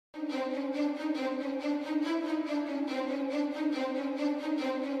Hey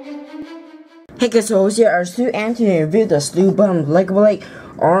guys, so here are Stu and to review the Sluban Bootleg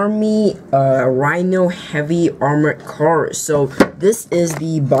Army Rhino Heavy Armored Car. So this is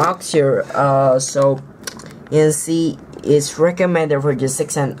the box here. So you can see it's recommended for just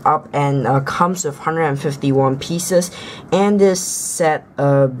 6 and up, and comes with 151 pieces. And this set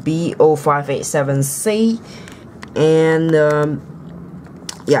B0587C, and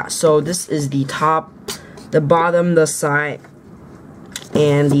yeah. So this is the top, the bottom, the side,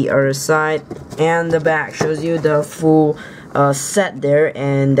 and the other side, and the back shows you the full set there,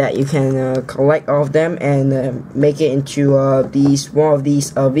 and that you can collect all of them and make it into one of these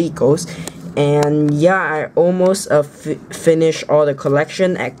vehicles. And yeah, I almost finished all the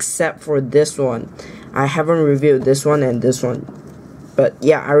collection except for this one. I haven't reviewed this one and this one, but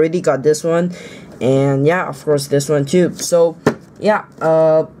yeah, I already got this one, and yeah, of course this one too. So yeah,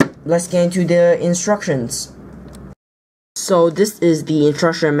 let's get into the instructions. So this is the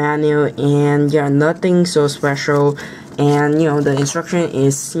instruction manual, and yeah, nothing so special, and you know, the instruction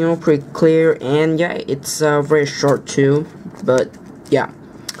is, you know, pretty clear, and yeah, it's very short too. But yeah,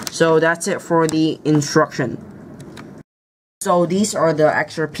 so that's it for the instruction. So these are the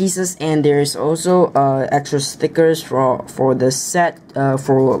extra pieces, and there's also extra stickers for the set,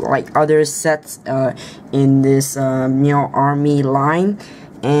 for like other sets in this you know, army line.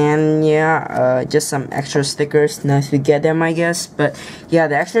 And yeah, just some extra stickers. Nice to get them, I guess. But yeah,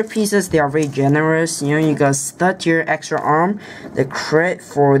 the extra pieces, they are very generous. You know, you got stud here, extra arm, the crit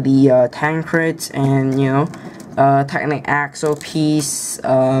for the tank crits, and you know, technic axle piece,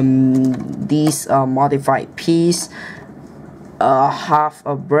 these modified piece, half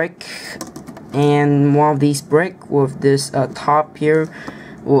a brick, and one of these brick with this top here.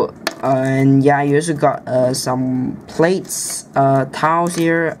 And yeah, you also got some plates, tiles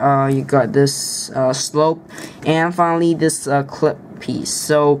here, you got this slope, and finally this clip piece.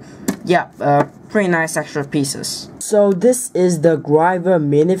 So yeah, pretty nice extra pieces. So this is the driver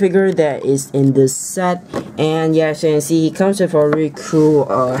minifigure that is in this set, and yeah, as you can see, he comes with a really cool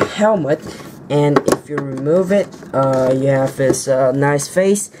helmet, and if you remove it, you have this nice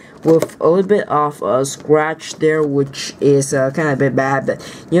face with a little bit of a scratch there, which is kind of a bit bad. But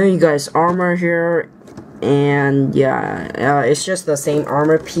you know, you guys armor here, and yeah, it's just the same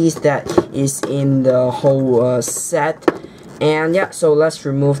armor piece that is in the whole set. And yeah, so let's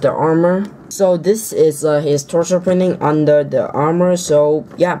remove the armor. So this is his torso printing under the armor. So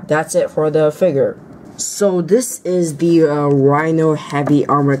yeah, that's it for the figure. So this is the Rhino heavy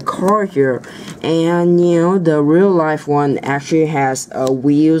armored car here, and you know, the real life one actually has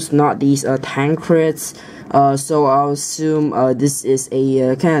wheels, not these tank crits. So I'll assume this is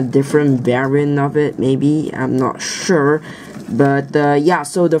a kind of different variant of it, maybe, I'm not sure. But yeah,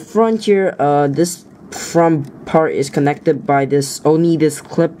 so the front here, this front part is connected by only this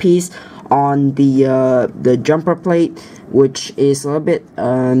clip piece on the jumper plate, which is a little bit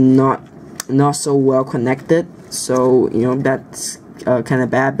not so well connected, so you know, that's kind of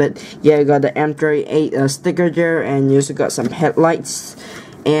bad. But yeah, you got the M38 sticker there, and you also got some headlights,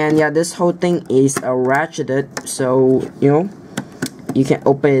 and yeah, this whole thing is ratcheted, so you know, you can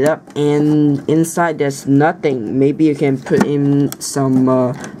open it up, and inside there's nothing. Maybe you can put in some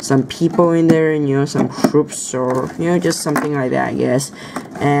people in there, and you know, some troops, or you know, just something like that, I guess.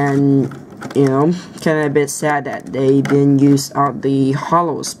 And you know, kind of a bit sad that they didn't use out the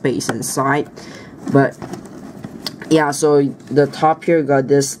hollow space inside. But yeah, so the top here got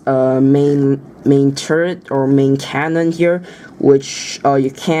this main turret or main cannon here, which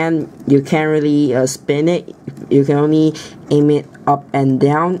you can't really spin it. You can only aim it up and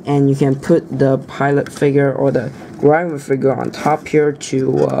down, and you can put the pilot figure or the driver figure on top here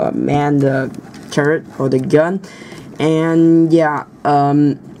to man the turret or the gun. And yeah,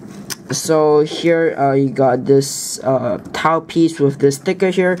 so here you got this towel piece with this sticker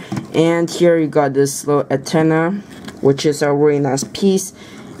here, and here you got this little antenna, which is a really nice piece.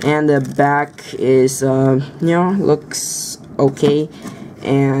 And the back is you know, looks okay,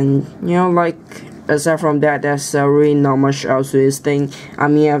 and you know, like, aside from that, there's really not much else to this thing. I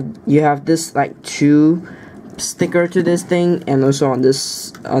mean, you have this like 2 sticker to this thing, and also on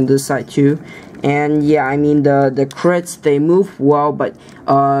this side too. And yeah, I mean, the crits, they move well, but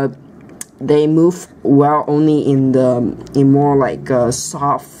they move well only in more like a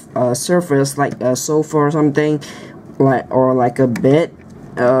soft surface, like a sofa or something, or like a bed.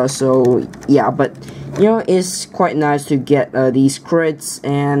 So yeah, but you know, it's quite nice to get these crits,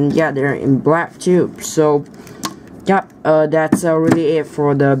 and yeah, they're in black too. So yeah, that's really it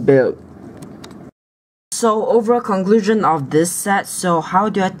for the build. so overall conclusion of this set. So how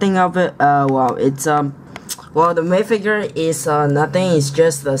do I think of it? Well, it's well, the main figure is nothing. It's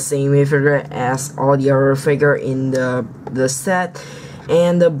just the same main figure as all the other figure in the set.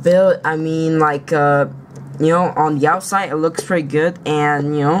 And the build, I mean, like you know, on the outside it looks pretty good,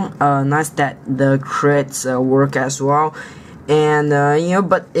 and you know, nice that the crits work as well. And you know,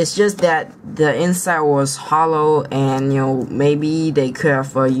 but it's just that the inside was hollow, and you know, maybe they could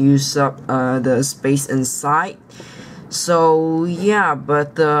have used up the space inside. So yeah,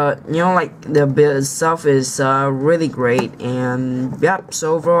 but you know, like the build itself is really great, and yep.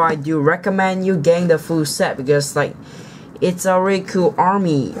 So overall, I do recommend you getting the full set, because like it's a really cool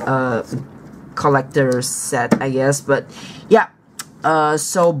army collector set, I guess. But yeah,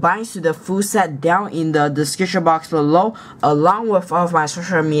 so buying to the full set down in the description box below, along with all of my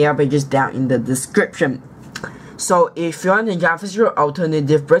social media pages down in the description. So if you want to get physical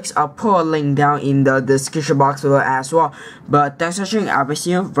alternative bricks, I'll put a link down in the description box below as well. But thanks for watching. I'll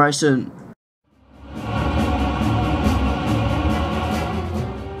see you very soon.